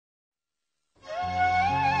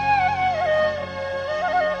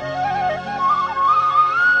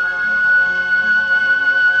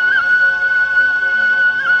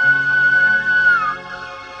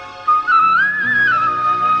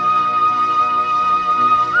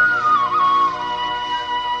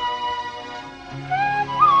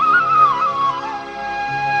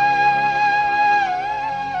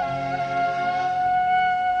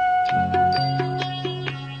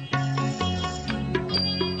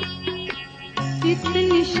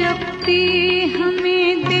इतनी शक्ति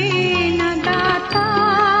हमें देना दाता,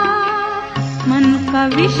 मन का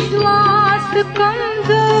विश्वास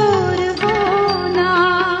कमजोर होना।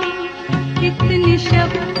 इतनी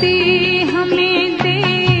शक्ति हमें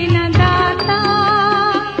देना दाता,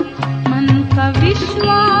 मन का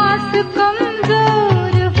विश्वास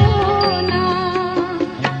कमजोर होना।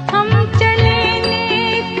 हम चले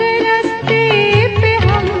नेक रास्ते पे,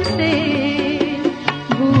 हमसे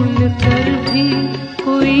भूल कर भी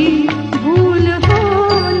कोई भूल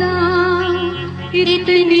होना।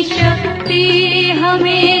 इतनी शक्ति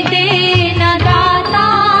हमें देना दाता,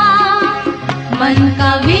 मन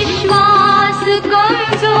का विश्वास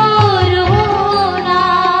कमजोर होना।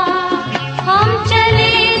 हम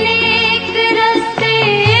चले नेक रास्ते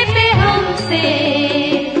पे, हमसे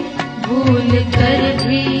भूल कर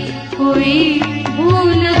भी कोई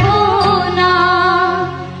भूल होना।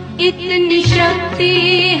 इतनी शक्ति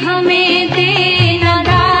हमें देना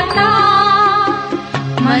दाता,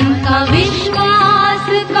 मन का विश्वास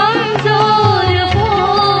कमजोर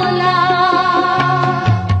होना।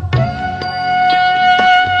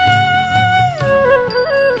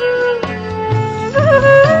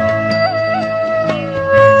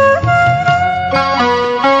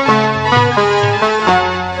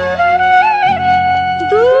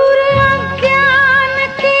 दूर अज्ञान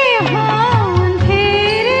के हों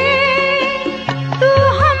अंधेरे, तू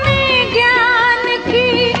हमें ज्ञान की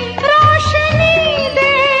रोशनी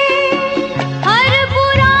दे। हर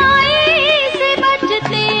बुराई से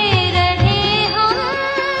बचते रहे हम,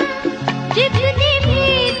 जितनी भी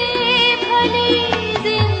दे भली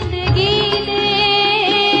जिंदगी दे।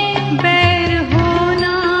 बैर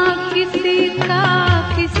होना किसी का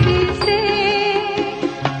किसी से,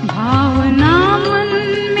 भावना मन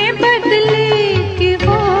में बदले की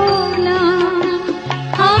होना।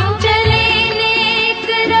 हम चले नेक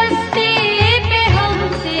रास्ते पे,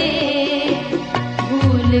 हमसे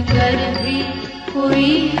भूल कर भी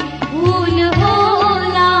कोई भूल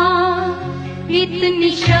होना। इतनी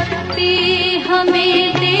शक्ति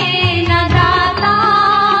हमें देना दाता,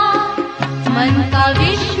 मन का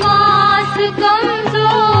विश्वास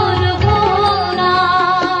कमजोर होना।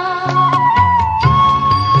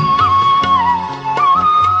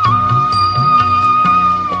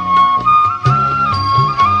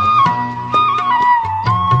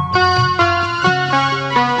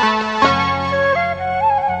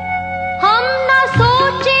 हम न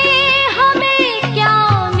सोचे हमें क्या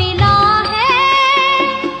मिला है,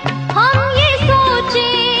 हम ये सोचे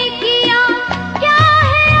किया क्या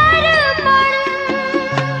है अर्पण।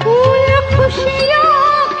 फूल खुशियों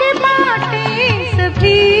के बांटे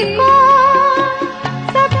सभी को,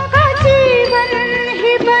 सबका जीवन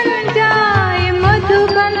ही बन जाए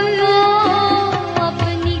मधुबन।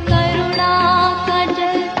 अपनी करुणा का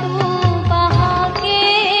जल तू बहा के,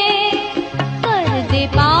 कर दे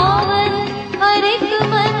पावन हर एक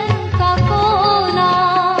मन का कोना।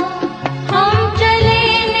 हम चले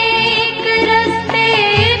नेक रास्ते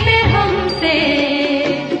पे, हमसे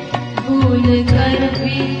भूल कर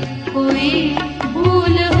भी कोई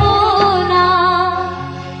भूल होना।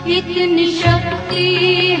 इतनी शक्ति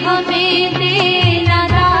हमें देना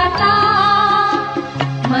दाता,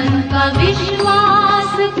 मन का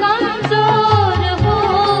विश्वास कमजोर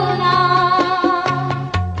होना।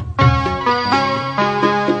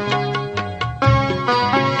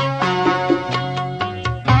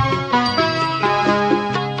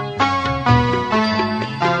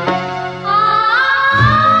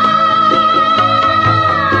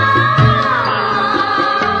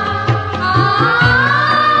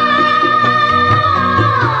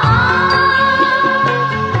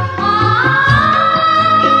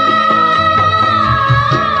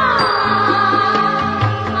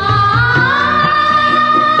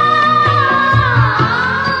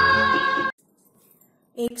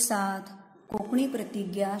 एक साथ कोकणी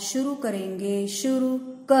प्रतिज्ञा शुरू करेंगे। शुरू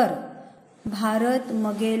कर। भारत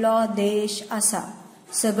मगेलो देश आसा,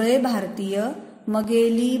 सगळे भारतीय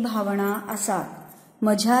मगेली भावना आसात।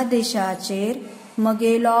 म्हज्या देशाचेर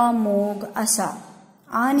मगेलो मोग आसा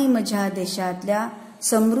आनी म्हज्या देशांतल्या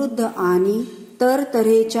समृद्ध आनी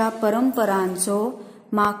तरतरेच्या परंपरांचो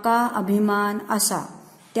म्हाका अभिमान आसा।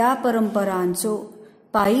 त्या परंपरांचो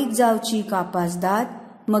पायीक जावची कापासदाद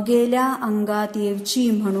मगेल्या अंगात येवची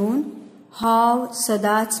म्हणून हांव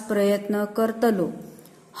सदांच प्रयत्न करतलो।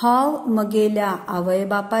 हांव मगेल्या आवय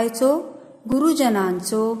बापायचो,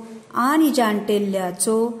 गुरुजनांचो आनी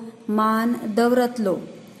जाण्टेल्ल्याचो मान दवरतलो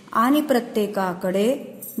आनी प्रत्येकाकडे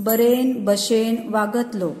बरेन भशेन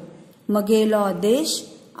वागतलो। मगेलो देश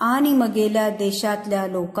आनी मगेल्या देशांतल्या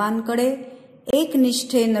लोकांकडे एक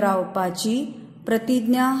निश्ठेन रावपाची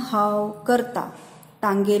प्रतिज्ञा हाव करता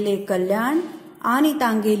तांगेले कल्याण आणि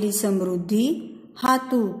तांगेली समृद्धी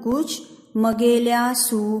हातू कुछ मगेल्या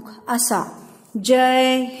सुख असा.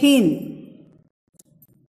 जय हिंद.